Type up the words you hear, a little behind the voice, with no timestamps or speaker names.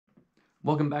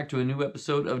Welcome back to a new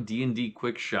episode of D&D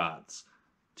Quick Shots.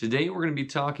 Today we're going to be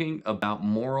talking about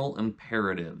moral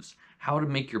imperatives, how to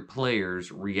make your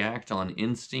players react on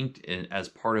instinct as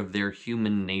part of their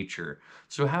human nature.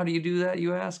 So how do you do that,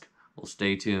 you ask? Well,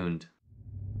 stay tuned.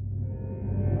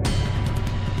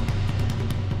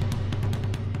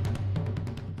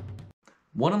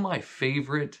 One of my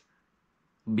favorite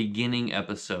beginning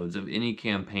episodes of any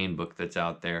campaign book that's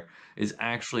out there is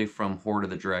actually from Hoard of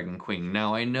the Dragon Queen.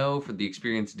 Now, I know for the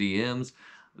experienced DMs,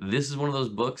 this is one of those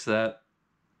books that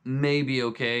may be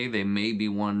okay. They may be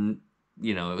one,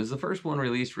 it was the first one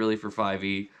released really for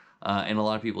 5e, and a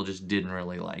lot of people just didn't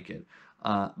really like it.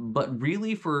 But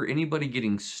really, for anybody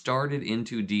getting started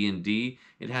into D&D,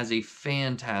 it has a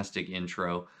fantastic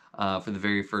intro for the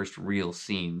very first real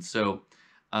scene. So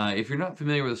if you're not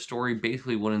familiar with the story,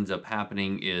 basically what ends up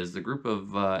happening is the group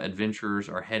of adventurers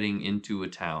are heading into a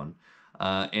town.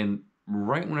 And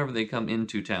right whenever they come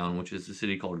into town, which is the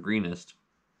city called Greenest,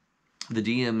 the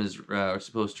DM is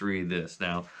supposed to read this.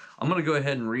 Now, I'm going to go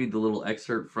ahead and read the little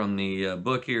excerpt from the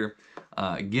book here,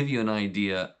 give you an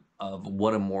idea of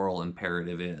what a moral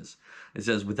imperative is. It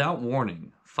says, without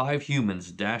warning, 5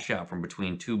 humans dash out from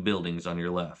between 2 buildings on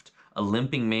your left. A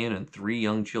limping man and 3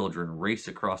 young children race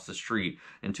across the street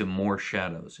into more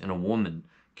shadows, and a woman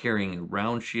carrying a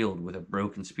round shield with a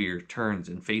broken spear turns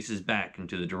and faces back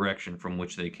into the direction from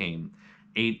which they came.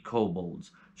 8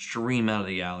 kobolds stream out of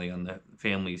the alley on the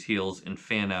family's heels and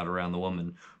fan out around the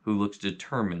woman, who looks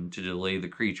determined to delay the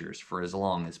creatures for as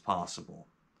long as possible.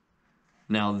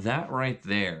 Now that right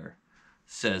there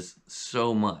says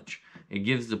so much. It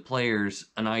gives the players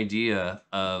an idea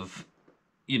of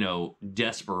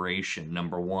desperation,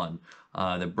 number one.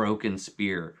 The broken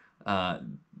spear.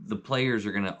 The players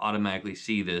are going to automatically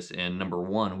see this, and number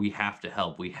one, we have to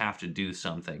help. We have to do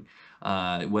something.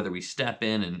 Whether we step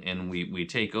in and we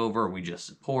take over, or we just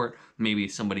support, maybe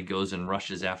somebody goes and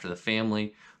rushes after the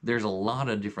family. There's a lot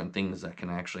of different things that can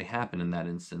actually happen in that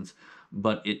instance,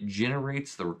 but it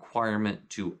generates the requirement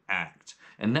to act.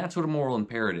 And that's what a moral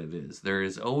imperative is. There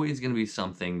is always going to be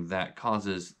something that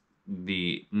causes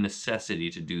the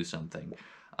necessity to do something.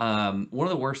 One of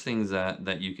the worst things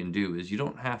that you can do is you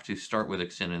don't have to start with a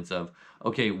sentence of,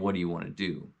 okay, what do you want to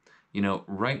do?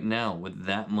 Right now, with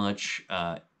that much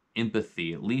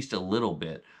empathy, at least a little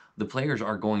bit, the players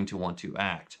are going to want to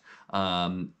act.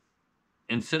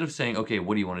 Instead of saying, okay,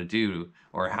 what do you want to do?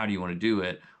 Or how do you want to do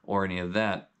it? Or any of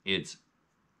that, it's,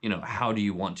 how do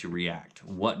you want to react?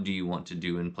 What do you want to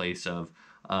do in place of,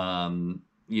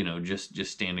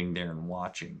 just standing there and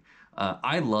watching?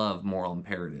 I love moral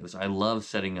imperatives. I love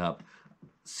setting up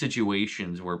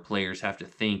situations where players have to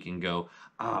think and go,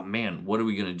 man, what are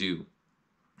we going to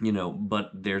do?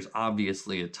 But there's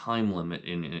obviously a time limit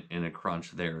in a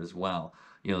crunch there as well.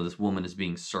 This woman is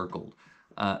being circled.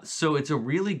 So it's a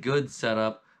really good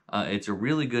setup. It's a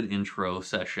really good intro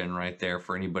session right there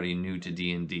for anybody new to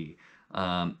D&D.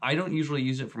 I don't usually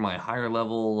use it for my higher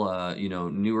level,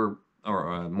 newer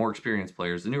or more experienced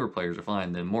players. The newer players are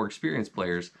fine. The more experienced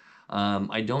players,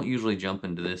 I don't usually jump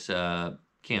into this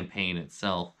campaign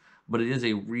itself, but it is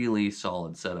a really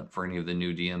solid setup for any of the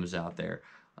new DMs out there.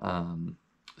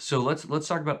 So let's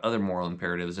talk about other moral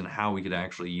imperatives and how we could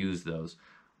actually use those.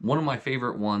 One of my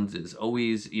favorite ones is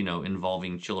always,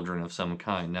 involving children of some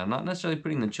kind. Now, not necessarily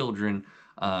putting the children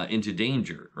into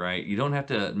danger, right? You don't have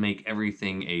to make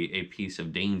everything a piece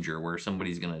of danger where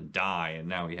somebody's going to die and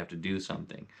now we have to do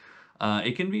something.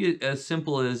 It can be as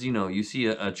simple as, you see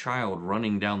a child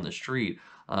running down the street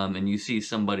and you see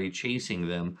somebody chasing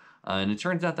them, and it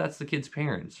turns out that's the kid's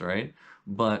parents, right?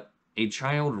 But a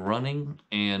child running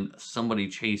and somebody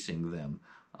chasing them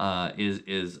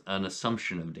is an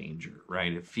assumption of danger,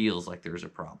 right? It feels like there's a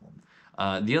problem.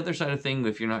 The other side of thing,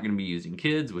 if you're not going to be using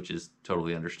kids, which is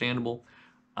totally understandable,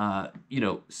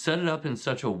 set it up in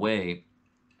such a way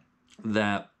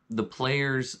that the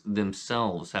players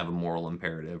themselves have a moral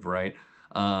imperative, right?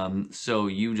 So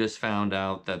you just found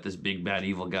out that this big bad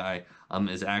evil guy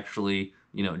is actually,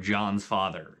 John's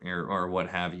father or what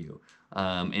have you.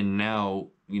 And now,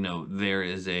 there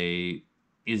is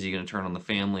is he going to turn on the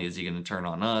family? Is he going to turn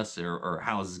on us? Or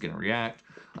how is this going to react?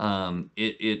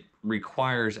 It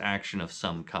requires action of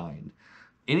some kind.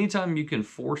 Anytime you can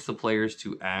force the players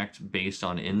to act based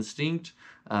on instinct,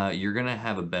 you're going to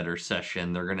have a better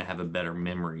session. They're going to have a better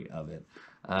memory of it.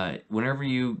 Whenever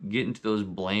you get into those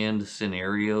bland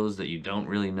scenarios that you don't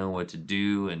really know what to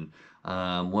do, and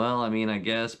I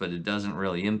guess, but it doesn't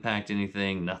really impact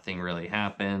anything, nothing really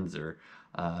happens, or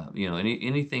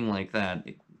anything like that,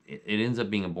 it ends up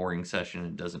being a boring session.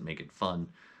 It doesn't make it fun.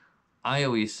 I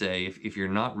always say, if you're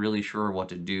not really sure what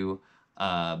to do,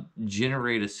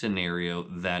 generate a scenario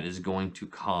that is going to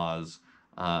cause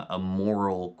a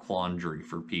moral quandary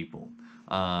for people.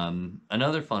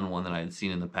 Another fun one that I had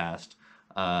seen in the past,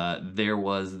 there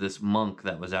was this monk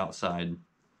that was outside,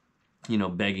 you know,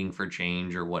 begging for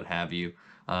change or what have you,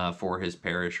 for his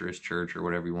parish or his church or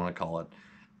whatever you want to call it.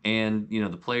 And, you know,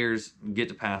 the players get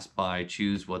to pass by,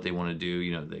 choose what they want to do.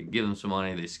 You know, they give him some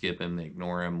money, they skip him, they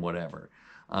ignore him, whatever.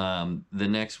 The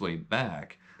next way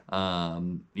back,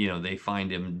 you know, they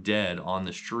find him dead on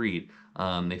the street.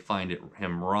 They find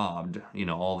him robbed. You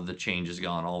know, all of the change is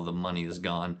gone, all of the money is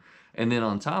gone. And then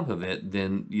on top of it,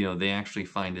 then, you know, they actually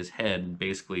find his head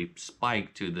basically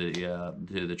spiked to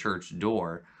the church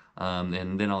door.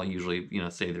 And then I'll usually, you know,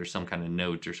 say there's some kind of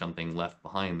note or something left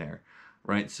behind there.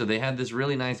 Right, so they had this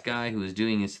really nice guy who was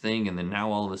doing his thing, and then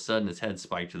now all of a sudden his head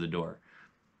spiked to the door.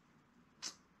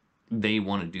 They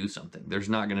want to do something. There's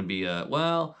not going to be a,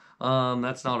 well,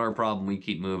 that's not our problem, we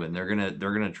keep moving. They're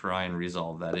gonna try and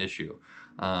resolve that issue.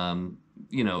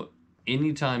 You know,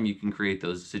 anytime you can create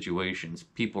those situations,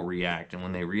 people react, and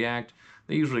when they react,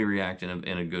 they usually react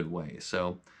in a good way.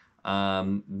 So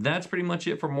that's pretty much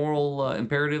it for moral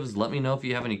imperatives. Let me know if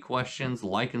you have any questions.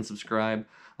 Like and subscribe.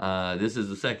 This is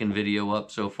the second video up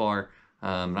so far.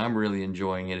 I'm really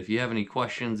enjoying it. If you have any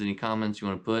questions, any comments you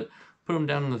want to put them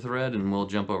down in the thread, and we'll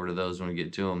jump over to those when we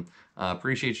get to them.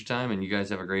 Appreciate your time, and you guys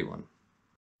have a great one.